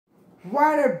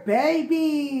Water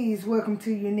babies, welcome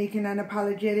to Unique and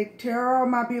Unapologetic Tarot,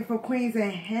 my beautiful queens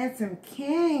and handsome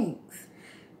kings.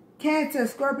 Cancer,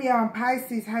 Scorpio, and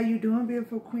Pisces, how you doing,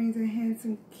 beautiful queens and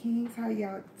handsome kings? How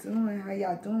y'all doing? How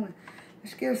y'all doing?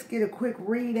 Let's get a quick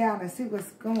read out and see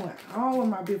what's going on with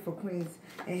my beautiful queens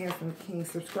and handsome kings.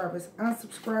 Subscribers,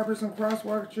 unsubscribers, and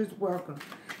cross-watchers, welcome.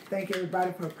 Thank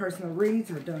everybody for personal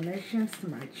reads or donations to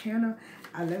my channel.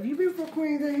 I love you, beautiful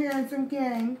queens and handsome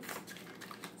kings.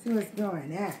 See what's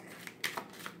going on.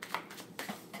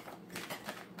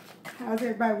 How's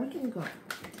everybody weekend going?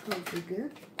 Hopefully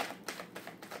good.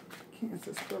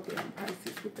 Cancer, Scorpio, and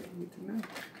Pisces, what they need to know.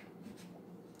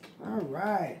 All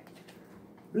right.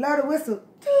 Blow the whistle.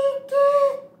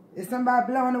 Is somebody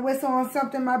blowing the whistle on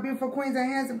something, my beautiful queens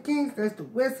and handsome kings? There's the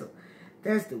whistle.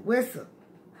 There's the whistle.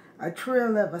 A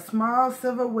trill of a small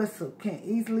silver whistle can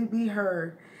easily be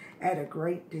heard at a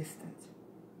great distance.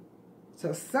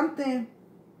 So something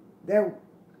that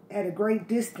at a great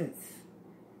distance,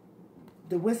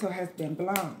 the whistle has been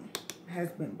blown.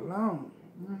 Has been blown.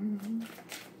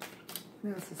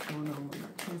 What else is going on with my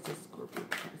Cancer, Scorpio,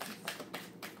 Pisces?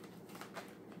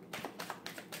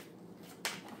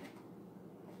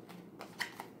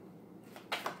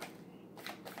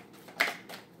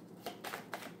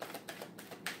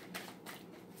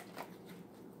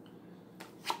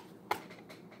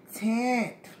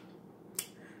 Tent.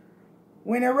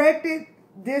 When erected,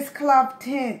 this cloth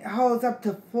tent holds up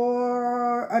to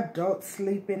 4 adults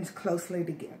sleeping closely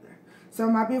together.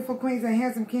 So my beautiful queens and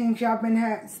handsome kings, y'all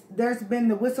there's been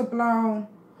the whistle blown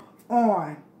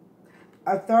on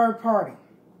a third party.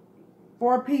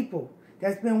 4 people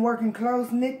that's been working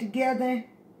close knit together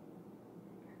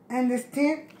in this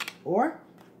tent, or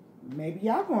maybe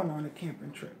y'all going on a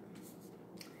camping trip.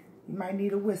 You might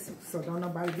need a whistle, so don't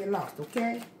nobody get lost,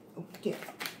 okay? Okay.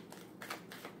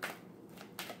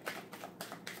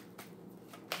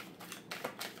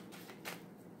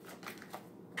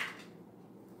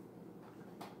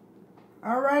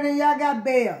 Alright, and y'all got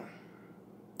bell.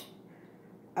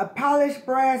 A polished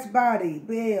brass body,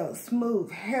 bell, smooth,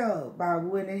 held by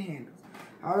wooden handles.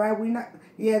 Alright, we not,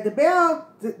 yeah, the bell,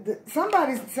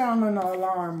 somebody's sounding an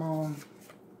alarm on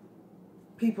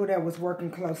people that was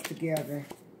working close together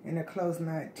in a close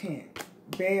night tent.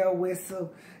 Bell,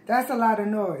 whistle, that's a lot of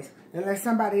noise. Unless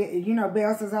somebody, you know,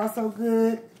 bells is also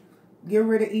good. Get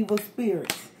rid of evil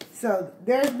spirits. So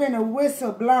there's been a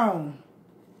whistle blown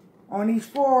on these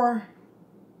 4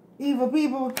 evil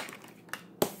people.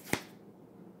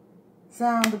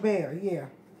 Sound the bell, yeah.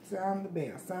 Sound the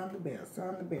bell, sound the bell,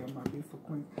 sound the bell, my beautiful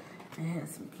queen and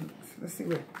handsome kings. Let's see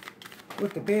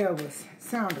what the bell was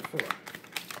sounded for.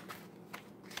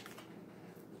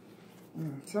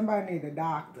 Somebody need a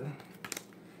doctor.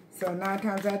 So 9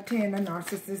 times out of 10, a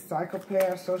narcissist,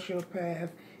 psychopath,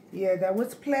 sociopath. Yeah, that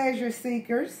was pleasure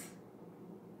seekers.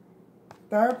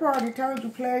 Third party told you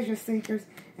pleasure seekers.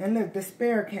 And look,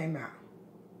 despair came out.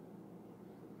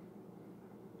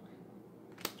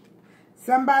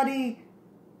 Somebody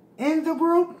in the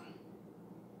group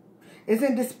is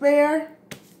in despair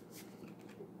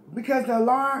because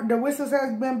the whistles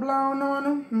has been blown on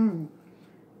them.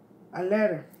 A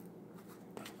letter.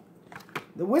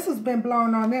 The whistle's been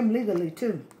blown on them legally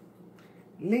too.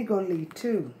 Legally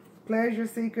too. Pleasure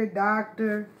seeker,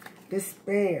 doctor,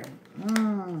 despair.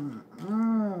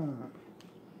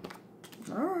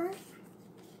 Alright.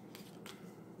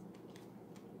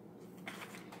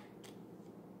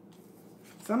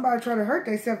 Somebody try to hurt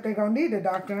themselves, they gonna need a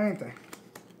doctor, ain't they?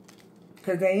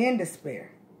 Because they in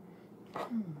despair.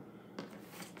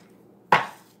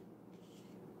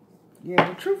 Yeah,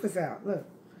 the truth is out. Look,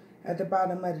 at the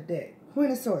bottom of the deck.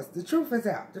 Queen of Swords. The truth is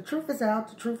out. The truth is out.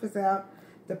 The truth is out.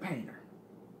 The painter.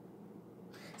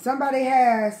 Somebody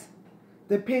has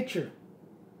the picture.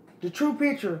 The true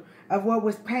picture of what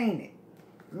was painted.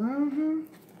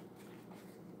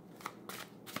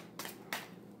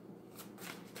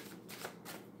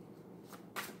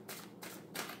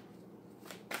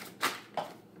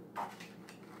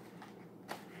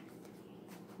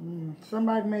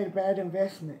 Somebody made a bad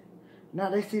investment. Now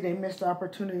they see they missed the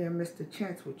opportunity and missed the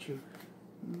chance with you.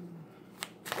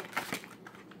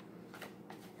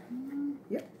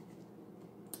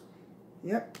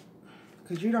 Yep.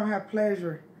 Because you don't have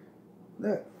pleasure.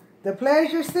 Look, the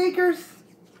pleasure seekers,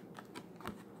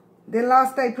 they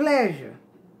lost their pleasure.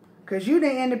 Because you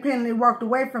didn't independently walked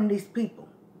away from these people.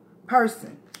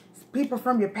 People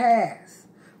from your past.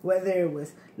 Whether it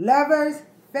was lovers,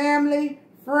 family,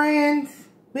 friends,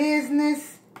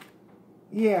 business.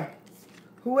 Yeah.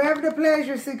 Whoever the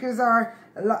pleasure seekers are,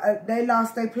 they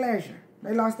lost their pleasure.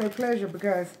 They lost their pleasure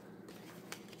because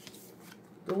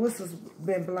the whistle's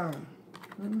been blown.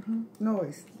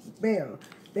 noise. Bell.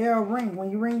 Bell ring.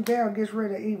 When you ring bell, it gets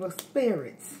rid of evil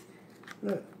spirits.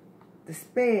 Look.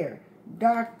 Despair.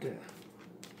 Doctor.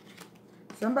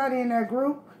 Somebody in that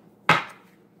group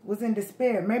was in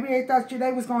despair. Maybe they thought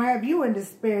they was going to have you in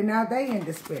despair. Now they in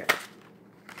despair.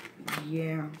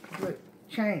 Yeah. Look.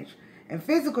 Change. And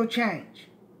physical change.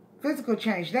 Physical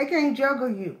change. They can't juggle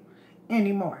you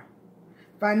anymore.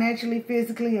 Financially,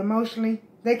 physically, emotionally.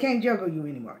 They can't juggle you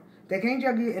anymore. They can't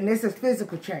juggle you. And this is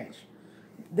physical change.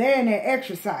 They're in there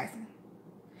exercising.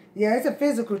 Yeah, it's a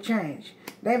physical change.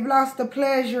 They've lost the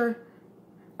pleasure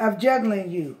of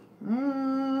juggling you.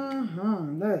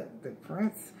 Look, the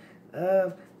Prince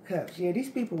of Cups. Yeah, these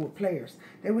people were players.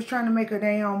 They was trying to make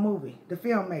their own movie. The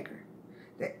filmmaker.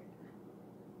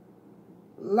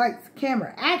 Lights,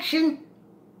 camera, action.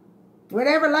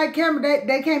 Whatever, light, camera,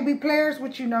 they can't be players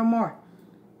with you no more.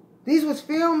 These was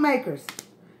filmmakers.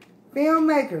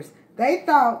 Filmmakers. They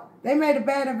thought they made a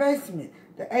bad investment.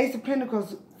 The Ace of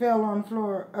Pentacles fell on the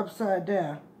floor upside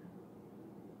down.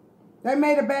 They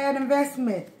made a bad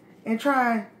investment in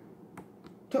trying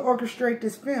to orchestrate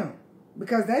this film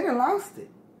because they done lost it.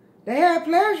 They had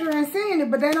pleasure in seeing it,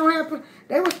 but they don't have.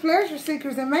 They was pleasure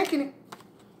seekers in making it,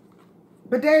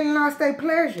 but they done lost their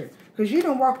pleasure because you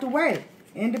done walked away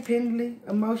independently,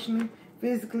 emotionally,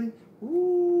 physically.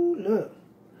 Ooh, look,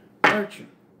 virtue.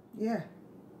 Yeah,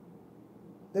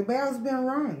 the bell's been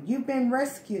rung. You've been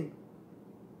rescued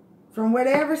from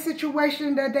whatever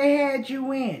situation that they had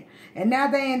you in. And now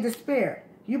they in despair.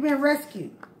 You've been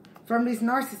rescued from these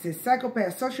narcissists,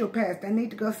 psychopaths, sociopaths. They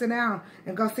need to go sit down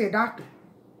and go see a doctor.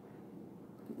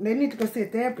 They need to go see a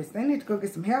therapist. They need to go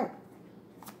get some help.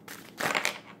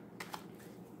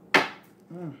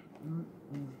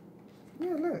 Yeah,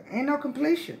 look. Ain't no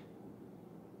completion.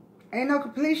 Ain't no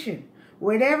completion.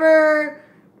 Whatever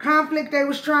conflict they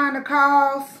was trying to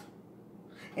cause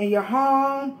in your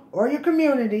home or your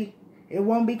community, it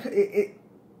won't be, it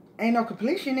ain't no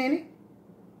completion in it.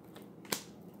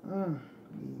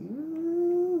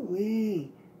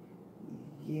 Ooh-wee.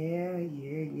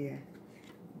 Yeah.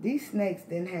 These snakes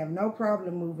didn't have no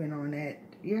problem moving on that.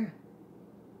 Yeah.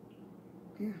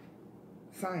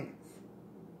 Science.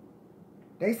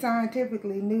 They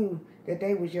scientifically knew that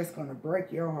they was just going to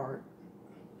break your heart.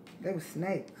 They were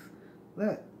snakes.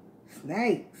 Look.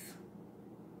 Snakes.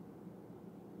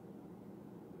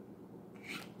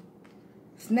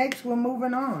 Snakes were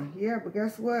moving on. Yeah, but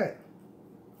guess what?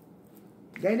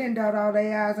 They didn't dot all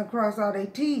their I's and cross all their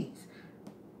T's.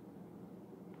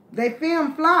 They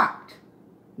film flopped.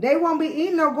 They won't be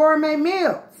eating no gourmet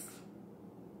meals.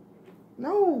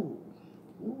 No.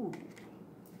 Ooh.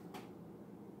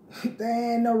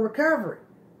 There ain't no recovery.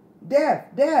 Death.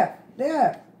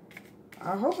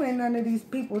 I hope ain't none of these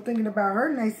people thinking about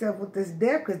hurting themselves with this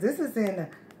death, because this is in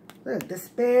the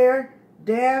despair,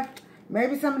 death.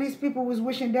 Maybe some of these people was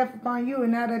wishing death upon you,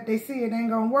 and now that they see it ain't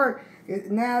going to work,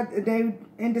 now they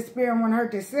in despair and want to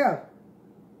hurt themselves.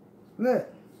 Look.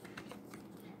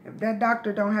 If that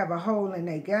doctor don't have a hole in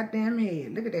their goddamn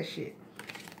head, look at that shit.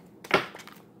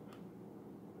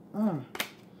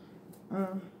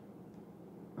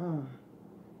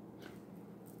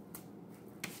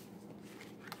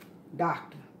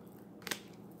 Doctor.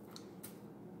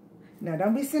 Now,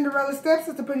 don't be Cinderella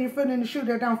stepsister putting your foot in the shoe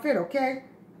that don't fit, okay?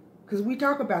 Because we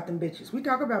talk about them bitches. We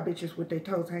talk about bitches with their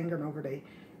toes hanging over their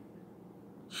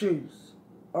shoes.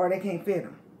 Or they can't fit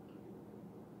them.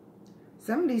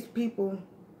 Some of these people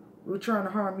were trying to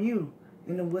harm you,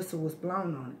 and the whistle was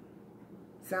blown on it.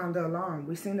 Sound the alarm.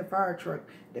 We seen the fire truck,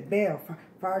 the bell,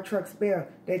 fire truck's bell.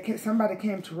 Somebody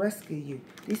came to rescue you.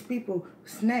 These people,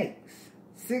 snakes.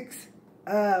 6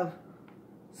 of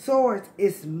Swords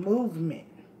is movement.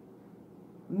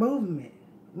 Movement.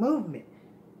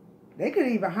 They could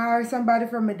even hire somebody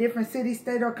from a different city,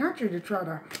 state, or country to try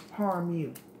to harm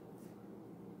you.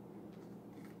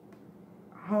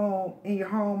 In your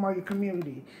home or your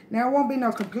community. Now, it won't be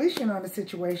no completion on the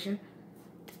situation,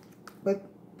 but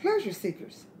pleasure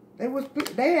seekers.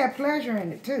 They had pleasure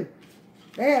in it too.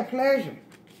 They had pleasure.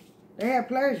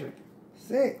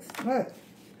 6. Look.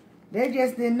 They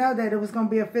just didn't know that it was going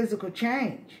to be a physical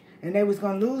change, and they was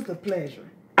going to lose the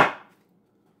pleasure.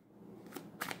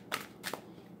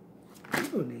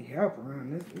 People need help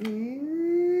around this.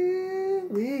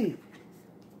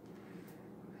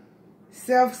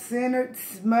 Self-centered,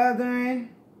 smothering.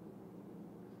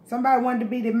 Somebody wanted to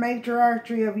be the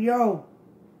matriarchy of your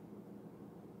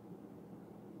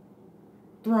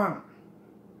throne.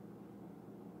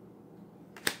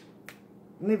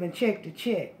 Living check to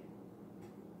check.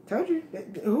 Told you,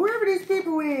 whoever these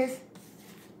people is,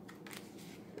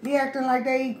 be acting like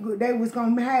they was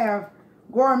gonna have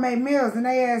gourmet meals and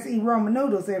they ass eat Roman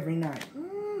noodles every night.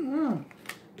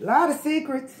 A lot of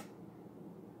secrets.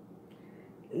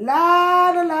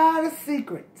 Lot of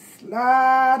secrets.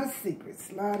 Lot of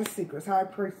secrets. High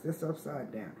priestess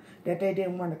upside down. That they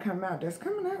didn't want to come out. That's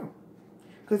coming out.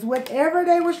 Because whatever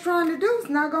they was trying to do is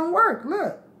not going to work.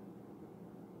 Look.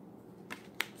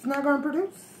 It's not going to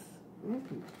produce.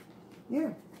 Yeah.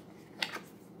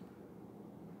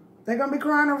 They're going to be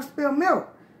crying over spilled milk.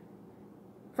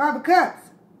 5 of Cups.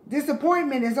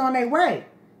 Disappointment is on their way.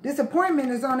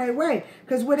 Disappointment is on their way.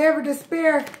 Because whatever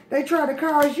despair they try to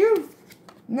cause you,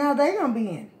 now they going to be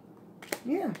in.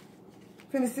 Yeah.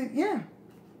 Finish it. Yeah.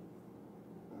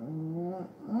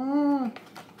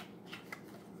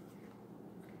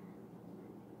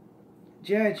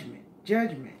 Judgment.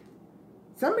 Judgment.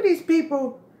 Some of these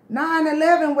people,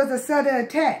 9/11 was a sudden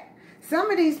attack.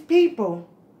 Some of these people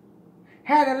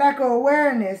had a lack of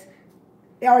awareness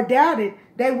or doubted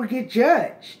they would get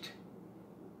judged.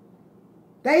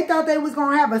 They thought they was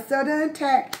going to have a sudden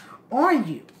attack on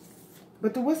you.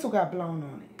 But the whistle got blown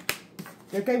on it.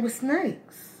 That they were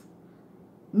snakes.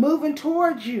 Moving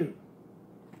towards you.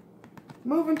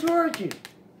 Moving towards you.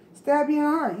 Stab you in the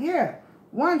heart. Yeah.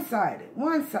 One-sided.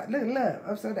 One-sided. Look, love.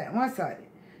 Upside down. One-sided.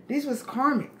 These was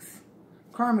karmics.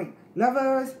 Karmic.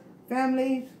 Lovers,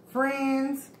 family,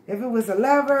 friends. If it was a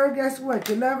lover, guess what?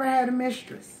 Your lover had a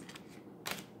mistress.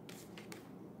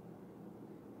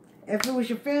 If it was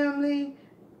your family,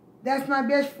 that's my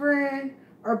best friend,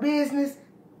 or business.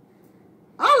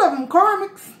 All of them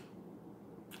karmics.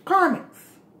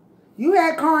 Karmics. You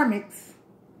had karmics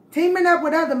teaming up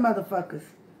with other motherfuckers.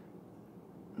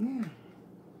 Yeah.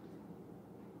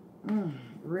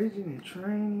 Rigid and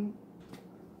training.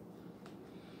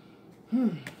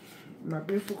 My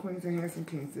beautiful queens and handsome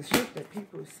kings. The shit that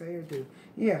people say or do.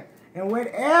 Yeah. And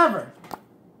whatever.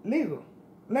 Legal.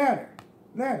 Letter.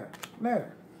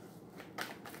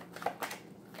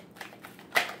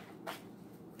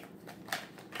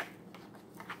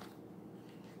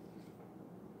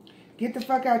 Get the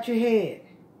fuck out your head.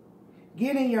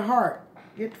 Get in your heart.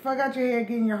 Get the fuck out your head,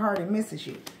 get in your heart. It misses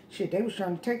you. Shit, they was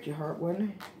trying to take your heart, wasn't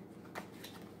they?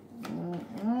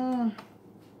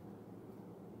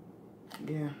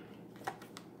 Yeah.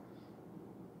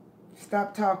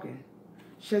 Stop talking.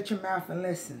 Shut your mouth and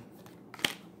listen.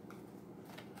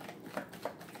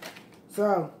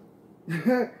 So,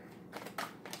 I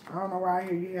don't know why I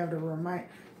hear you have the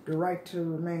right to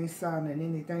remain silent.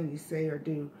 Anything you say or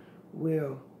do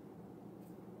will.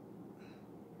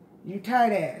 You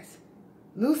tight ass.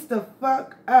 Loose the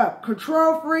fuck up.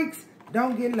 Control freaks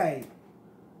don't get laid.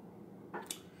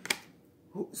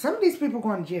 Some of these people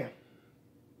going to jail.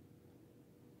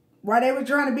 While they were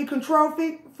trying to be control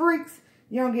freaks,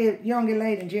 you don't get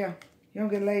laid in jail. You don't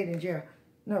get laid in jail.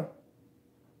 No.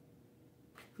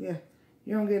 Yeah.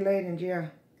 You don't get laid in jail.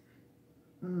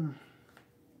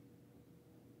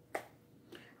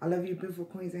 I love you, beautiful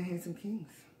queens and handsome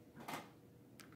kings.